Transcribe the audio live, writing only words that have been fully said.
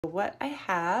What I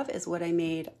have is what I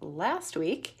made last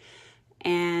week,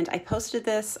 and I posted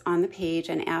this on the page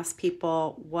and asked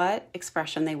people what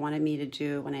expression they wanted me to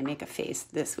do when I make a face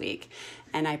this week.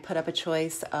 And I put up a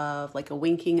choice of like a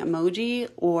winking emoji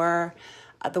or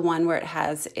the one where it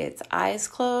has its eyes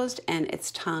closed and its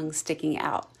tongue sticking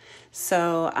out.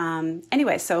 So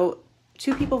anyway, so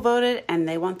 2 people voted and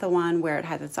they want the one where it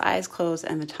has its eyes closed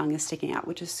and the tongue is sticking out,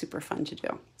 which is super fun to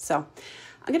do. So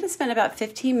I'm going to spend about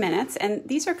 15 minutes, and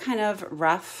these are kind of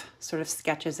rough sort of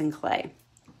sketches in clay.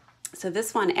 So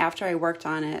this one, after I worked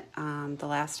on it the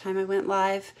last time I went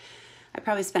live, I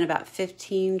probably spent about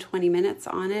 15-20 minutes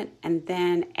on it, and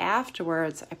then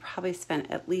afterwards I probably spent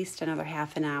at least another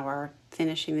half an hour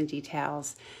finishing the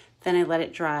details. Then I let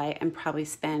it dry and probably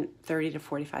spent 30 to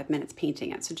 45 minutes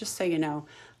painting it. So just so you know,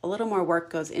 a little more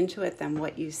work goes into it than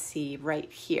what you see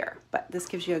right here. But this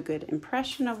gives you a good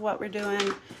impression of what we're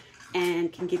doing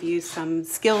and can give you some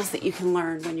skills that you can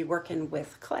learn when you're working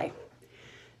with clay.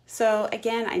 So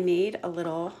again, I made a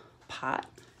little pot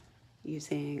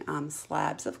using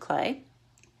slabs of clay.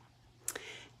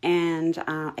 And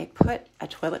I put a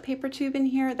toilet paper tube in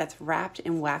here that's wrapped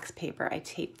in wax paper. I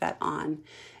taped that on.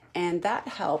 And that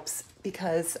helps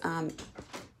because,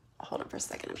 hold on for a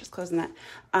second, I'm just closing that.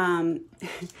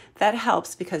 That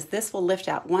helps because this will lift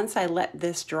out. Once I let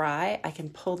this dry, I can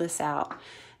pull this out.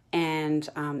 And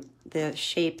the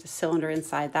shape, the cylinder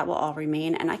inside, that will all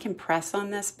remain. And I can press on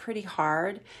this pretty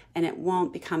hard and it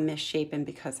won't become misshapen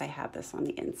because I have this on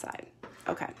the inside.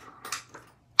 Okay.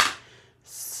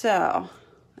 So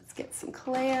let's get some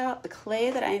clay out. The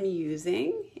clay that I'm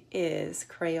using is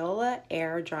Crayola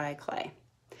Air Dry Clay.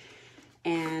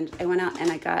 And I went out and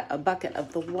I got a bucket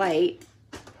of the white.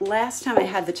 Last time I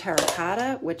had the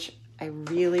terracotta, which I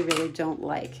really, really don't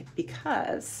like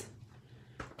because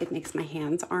it makes my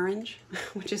hands orange,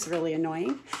 which is really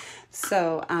annoying.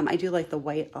 So I do like the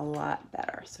white a lot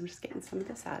better. So I'm just getting some of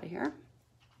this out of here.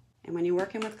 And when you're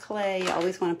working with clay, you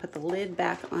always want to put the lid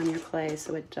back on your clay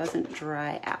so it doesn't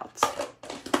dry out.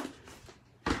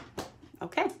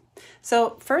 Okay,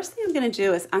 so first thing I'm going to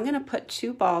do is I'm going to put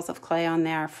 2 balls of clay on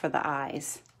there for the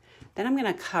eyes. Then I'm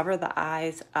going to cover the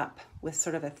eyes up with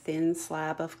sort of a thin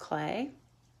slab of clay.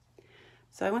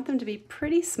 So I want them to be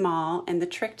pretty small, and the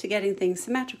trick to getting things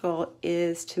symmetrical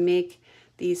is to make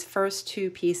these first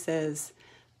 2 pieces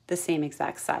the same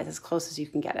exact size, as close as you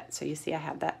can get it. So you see I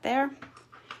have that there,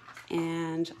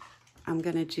 and I'm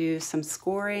gonna do some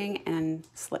scoring and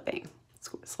slipping,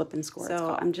 slip and score.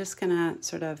 So I'm just gonna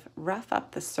sort of rough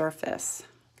up the surface,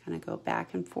 kind of go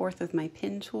back and forth with my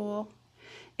pin tool.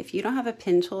 If you don't have a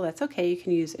pin tool, that's okay, you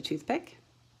can use a toothpick.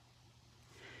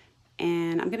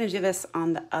 And I'm going to do this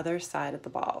on the other side of the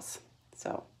balls.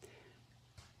 So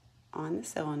on the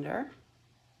cylinder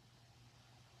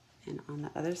and on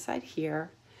the other side here.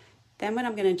 Then what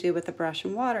I'm going to do with the brush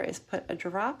and water is put a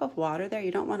drop of water there. You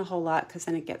don't want a whole lot because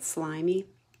then it gets slimy.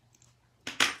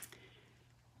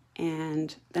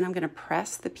 And then I'm going to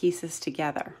press the pieces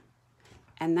together.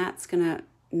 And that's going to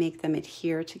make them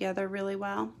adhere together really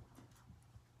well.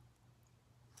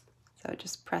 So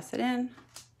just press it in.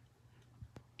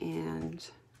 And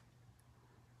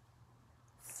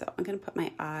so I'm going to put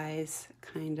my eyes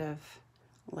kind of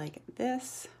like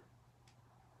this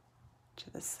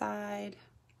to the side.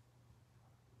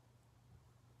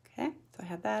 Okay, so I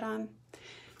have that on.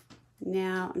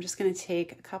 Now I'm just going to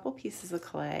take a couple pieces of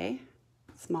clay,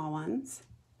 small ones,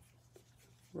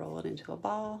 roll it into a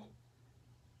ball,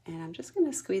 and I'm just going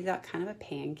to squeeze out kind of a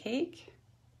pancake.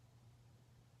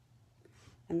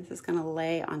 And this is going to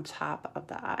lay on top of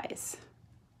the eyes.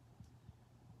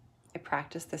 I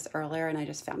practiced this earlier and I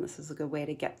just found this is a good way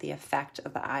to get the effect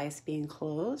of the eyes being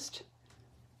closed.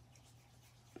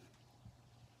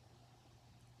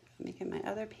 Making my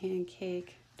other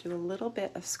pancake, do a little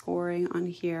bit of scoring on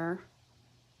here.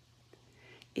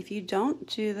 If you don't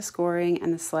do the scoring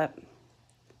and the slip,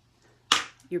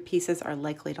 your pieces are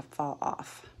likely to fall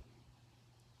off.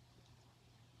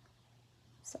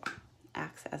 So,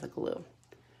 acts as a glue.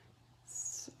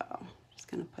 So, just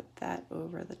gonna put that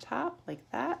over the top like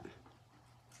that.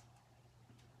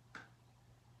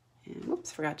 And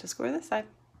whoops, forgot to score this side.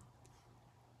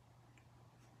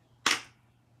 All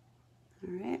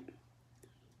right.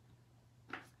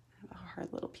 I have a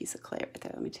hard little piece of clay right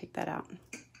there. Let me take that out.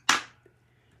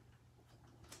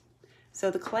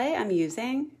 So the clay I'm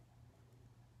using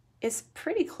is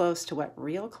pretty close to what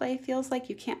real clay feels like.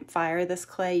 You can't fire this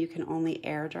clay, you can only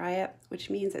air dry it, which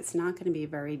means it's not going to be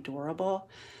very durable.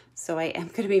 So I am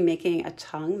going to be making a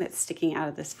tongue that's sticking out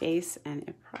of this face, and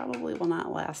it probably will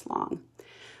not last long.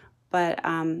 But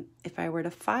if I were to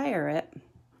fire it,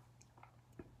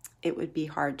 it would be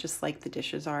hard, just like the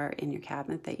dishes are in your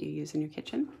cabinet that you use in your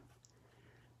kitchen.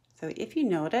 So if you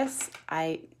notice,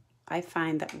 I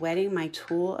find that wetting my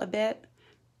tool a bit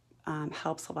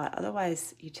helps a lot.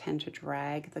 Otherwise, you tend to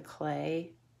drag the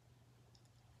clay,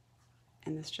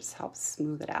 and this just helps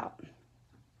smooth it out.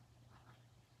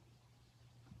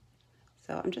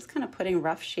 So I'm just kind of putting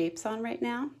rough shapes on right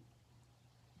now.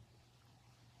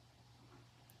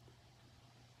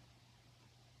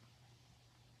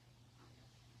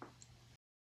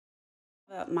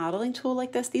 A modeling tool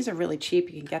like this, these are really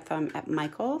cheap. You can get them at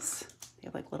Michael's. They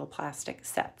have like little plastic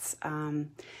sets.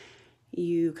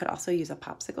 You could also use a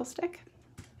popsicle stick.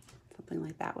 Something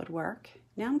like that would work.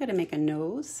 Now I'm going to make a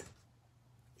nose.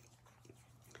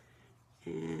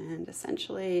 And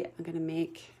essentially, I'm going to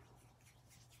make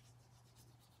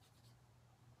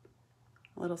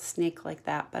a little snake like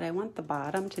that, but I want the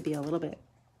bottom to be a little bit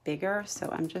bigger, so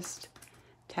I'm just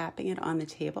tapping it on the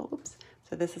table. Oops.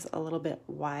 So this is a little bit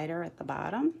wider at the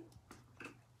bottom.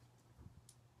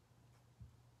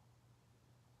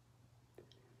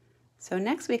 So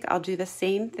next week I'll do the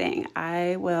same thing.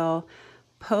 I will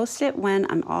post it when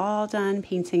I'm all done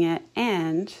painting it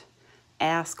and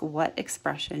ask what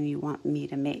expression you want me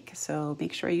to make. So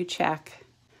make sure you check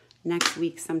next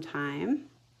week sometime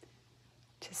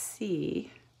to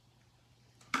see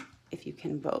if you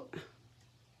can vote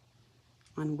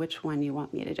on which one you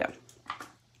want me to do.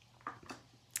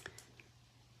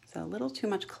 So a little too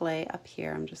much clay up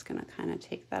here. I'm just gonna kind of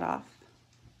take that off.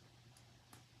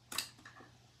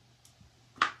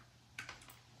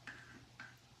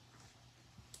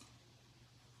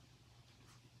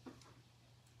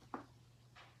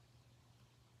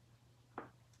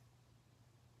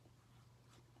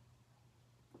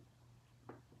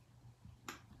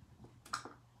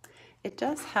 It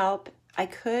does help. I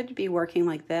could be working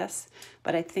like this,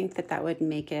 but I think that that would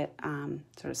make it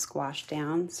sort of squash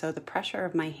down. So the pressure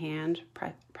of my hand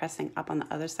pressing up on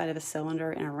the other side of the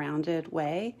cylinder in a rounded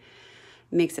way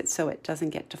makes it so it doesn't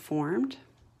get deformed.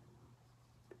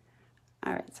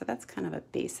 All right, so that's kind of a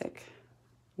basic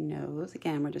nose.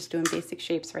 Again, we're just doing basic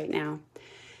shapes right now.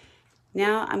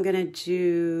 Now I'm gonna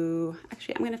do,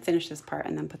 actually I'm gonna finish this part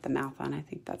and then put the mouth on. I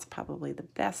think that's probably the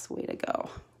best way to go.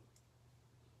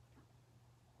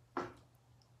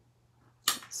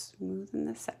 Smoothen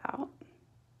this out.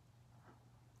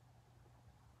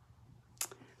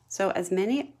 So as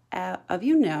many of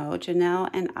you know,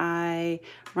 Janelle and I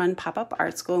run Pop-Up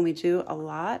Art School, and we do a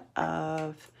lot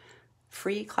of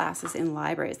free classes in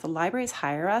libraries. The libraries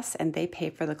hire us and they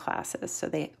pay for the classes. So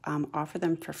they offer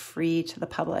them for free to the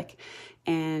public,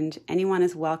 and anyone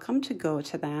is welcome to go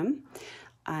to them.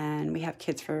 And we have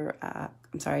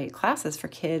classes for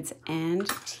kids and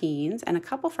teens, and a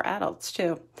couple for adults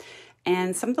too.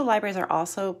 And some of the libraries are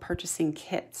also purchasing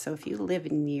kits. So if you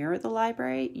live near the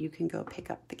library, you can go pick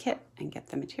up the kit and get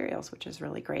the materials, which is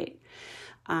really great.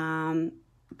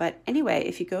 But anyway,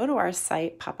 if you go to our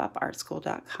site,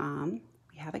 popupartschool.com,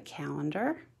 we have a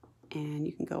calendar, and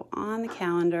you can go on the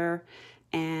calendar,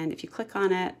 and if you click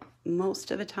on it, most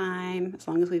of the time, as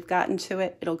long as we've gotten to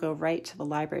it, it'll go right to the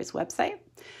library's website.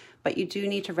 But you do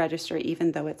need to register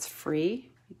even though it's free.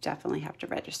 You definitely have to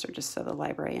register just so the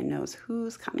librarian knows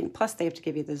who's coming. Plus, they have to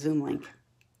give you the Zoom link.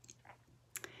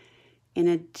 In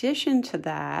addition to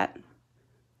that,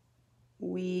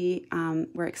 we're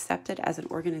accepted as an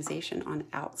organization on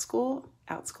OutSchool.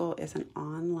 OutSchool is an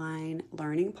online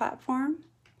learning platform.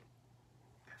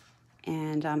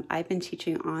 And I've been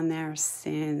teaching on there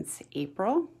since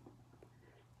April,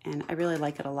 and I really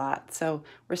like it a lot. So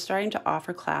we're starting to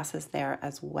offer classes there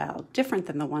as well, different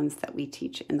than the ones that we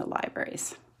teach in the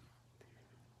libraries.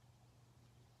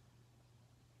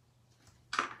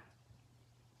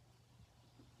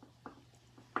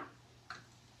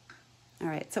 All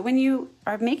right, so when you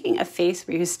are making a face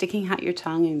where you're sticking out your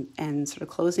tongue and sort of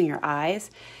closing your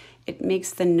eyes, it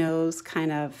makes the nose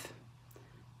kind of,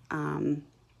 I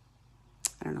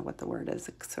don't know what the word is,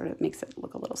 it sort of makes it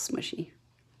look a little smushy.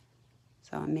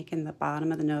 So I'm making the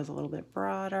bottom of the nose a little bit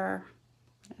broader,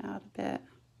 out a bit.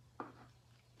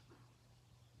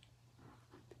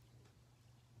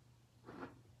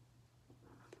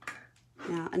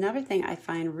 Now, another thing I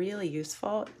find really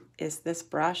useful is this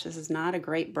brush. This is not a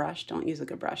great brush. Don't use a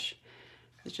good brush.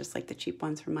 It's just like the cheap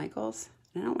ones from Michael's.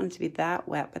 And I don't want it to be that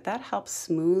wet, but that helps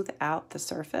smooth out the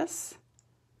surface.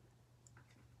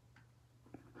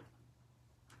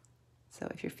 So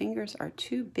if your fingers are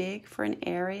too big for an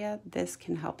area, this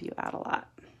can help you out a lot.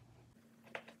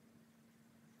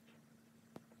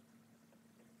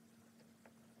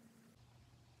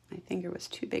 My finger was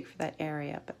too big for that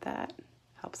area, but that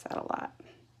helps out a lot.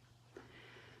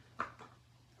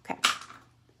 Okay,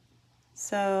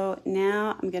 So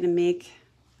now I'm going to make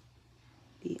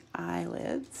the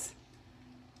eyelids.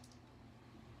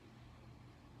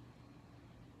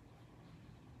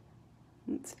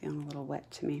 It's feeling a little wet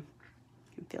to me.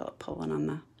 I can feel it pulling on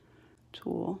the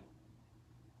tool.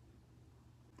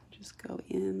 Just go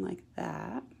in like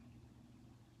that.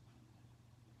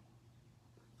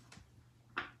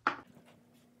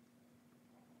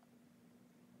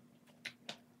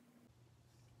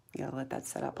 You gotta let that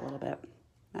set up a little bit.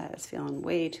 That is feeling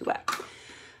way too wet.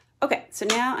 Okay, so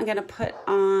now I'm gonna put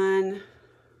on,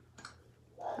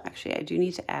 actually I do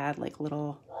need to add like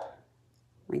little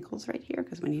wrinkles right here,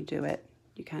 because when you do it,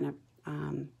 you kind of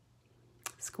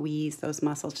squeeze those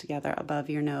muscles together above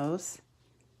your nose.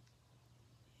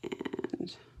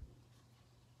 And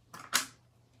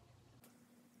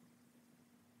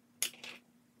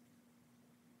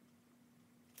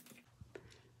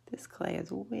this clay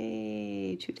is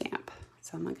way too damp,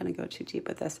 so I'm not going to go too deep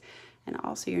with this. And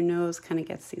also your nose kind of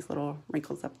gets these little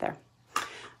wrinkles up there.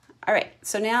 All right,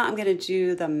 so now I'm going to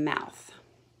do the mouth.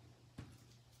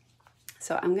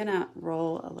 So I'm going to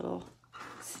roll a little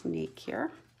snake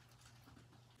here.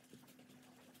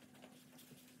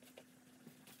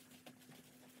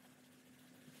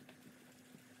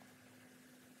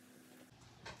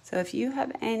 So if you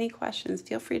have any questions,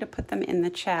 feel free to put them in the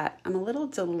chat. I'm a little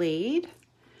delayed.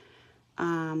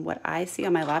 What I see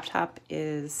on my laptop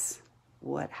is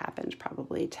what happened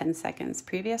probably 10 seconds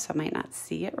previous, so I might not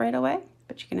see it right away,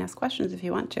 but you can ask questions if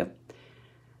you want to.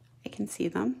 I can see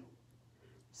them.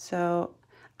 So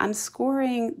I'm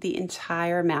scoring the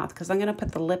entire mouth because I'm going to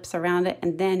put the lips around it,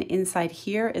 and then inside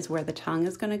here is where the tongue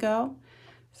is going to go.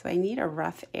 So I need a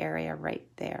rough area right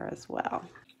there as well.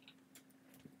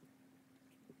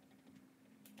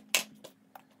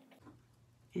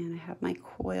 And I have my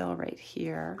coil right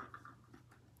here.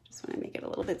 Just want to make it a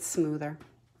little bit smoother.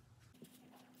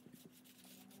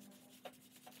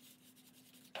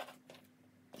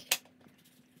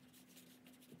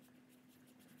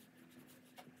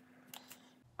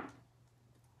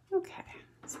 Okay,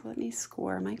 so let me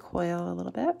score my coil a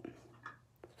little bit.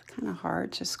 It's kind of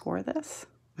hard to score this.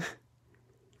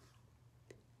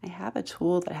 I have a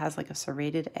tool that has like a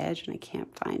serrated edge and I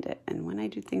can't find it. And when I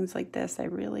do things like this, I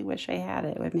really wish I had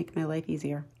it. It would make my life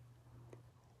easier.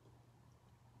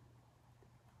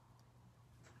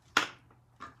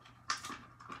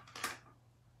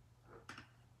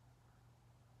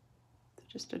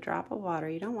 Just a drop of water.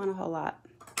 You don't want a whole lot.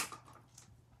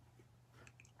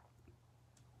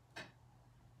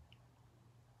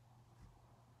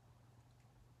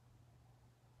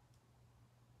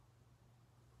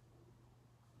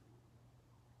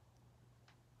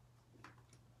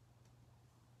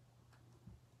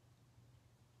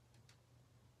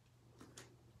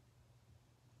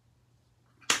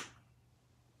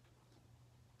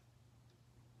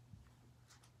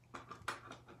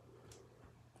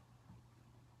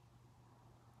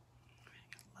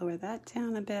 Lower that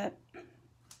down a bit. I'm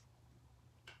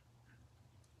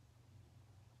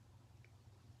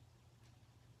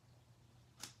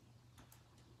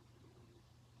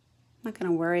not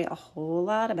going to worry a whole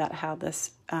lot about how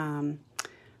this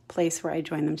place where I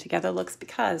join them together looks,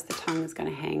 because the tongue is going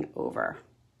to hang over.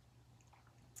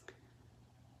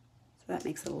 So that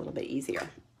makes it a little bit easier.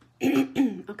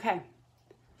 Okay.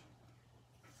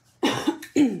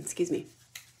 Excuse me.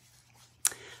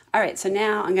 All right, so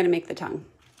now I'm going to make the tongue.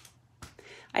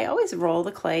 I always roll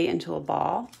the clay into a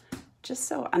ball, just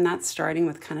so I'm not starting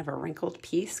with kind of a wrinkled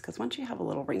piece, because once you have a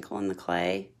little wrinkle in the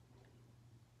clay,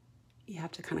 you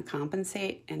have to kind of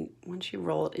compensate, and once you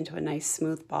roll it into a nice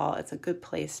smooth ball, it's a good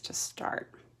place to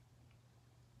start.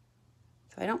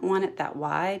 So I don't want it that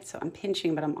wide, so I'm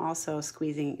pinching, but I'm also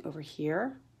squeezing over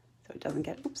here so it doesn't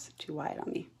get, oops, too wide on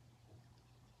me.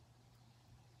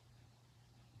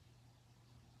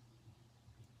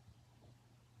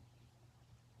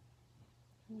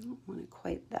 I don't want it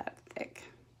quite that thick.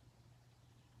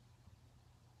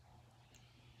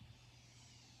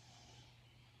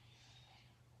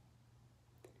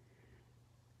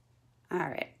 All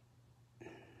right,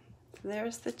 so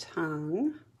there's the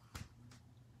tongue.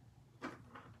 I'm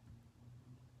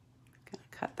gonna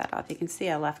cut that off. You can see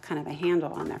I left kind of a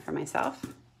handle on there for myself.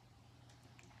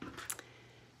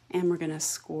 And we're gonna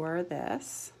score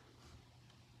this.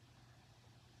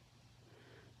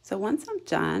 So once I'm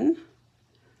done,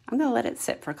 I'm gonna let it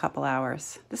sit for a couple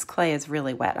hours. This clay is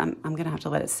really wet. I'm gonna have to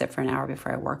let it sit for an hour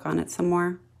before I work on it some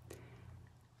more.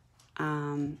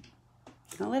 I'm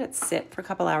gonna let it sit for a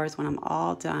couple hours when I'm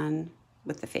all done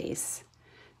with the face.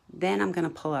 Then I'm gonna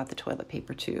pull out the toilet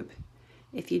paper tube.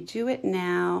 If you do it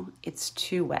now, it's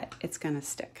too wet. It's gonna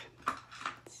stick.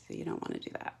 So you don't wanna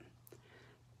do that.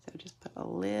 So just put a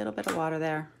little bit of water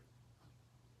there.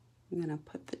 I'm going to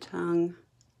put the tongue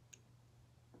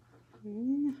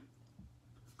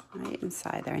right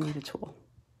inside there. I need a tool.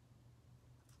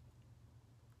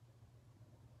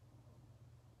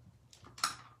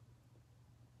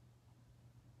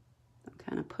 I'm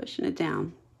kind of pushing it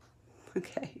down.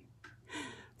 Okay.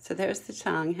 So there's the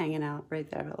tongue hanging out right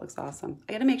there. It looks awesome.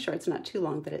 I got to make sure it's not too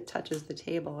long that it touches the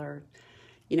table, or,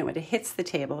 you know, when it hits the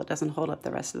table, it doesn't hold up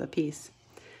the rest of the piece.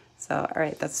 So, all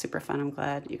right, that's super fun. I'm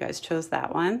glad you guys chose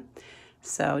that one.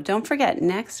 So don't forget,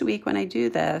 next week when I do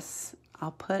this,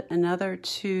 I'll put another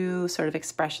 2 sort of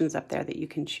expressions up there that you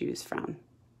can choose from.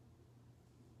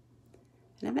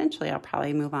 And eventually I'll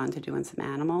probably move on to doing some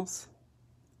animals.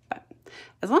 But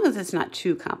as long as it's not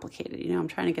too complicated, you know, I'm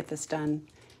trying to get this done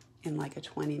in like a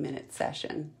 20-minute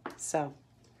session. So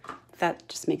that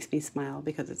just makes me smile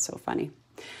because it's so funny.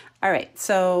 All right,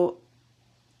 so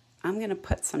I'm going to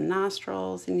put some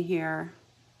nostrils in here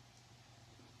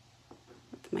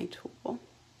with my tool.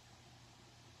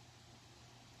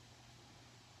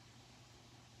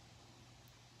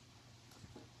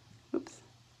 Oops.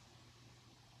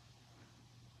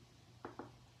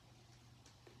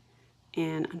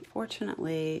 And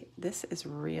unfortunately, this is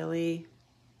really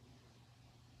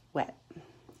wet,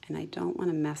 and I don't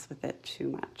want to mess with it too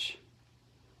much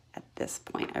at this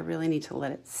point. I really need to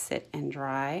let it sit and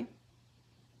dry.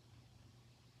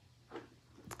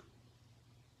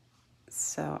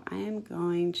 So I am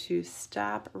going to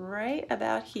stop right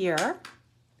about here.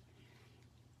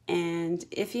 And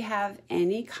if you have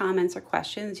any comments or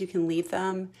questions, you can leave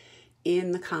them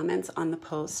in the comments on the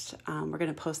post. We're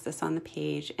going to post this on the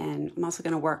page, and I'm also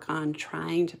going to work on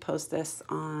trying to post this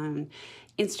on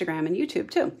Instagram and YouTube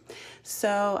too.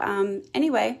 So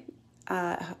anyway,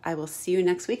 I will see you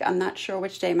next week. I'm not sure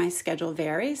which day my schedule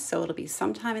varies, so it'll be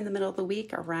sometime in the middle of the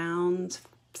week, around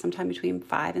sometime between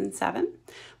 5 and 7,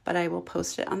 but I will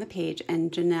post it on the page.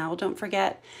 And Janelle, don't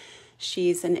forget,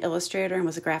 she's an illustrator and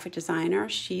was a graphic designer.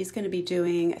 She's going to be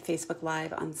doing a Facebook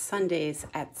Live on Sundays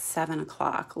at 7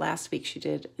 o'clock. Last week she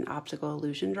did an optical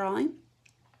illusion drawing.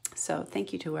 So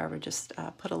thank you to whoever just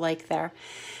put a like there.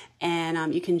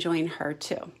 And you can join her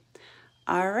too.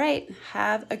 All right.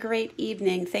 Have a great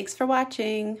evening. Thanks for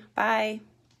watching. Bye.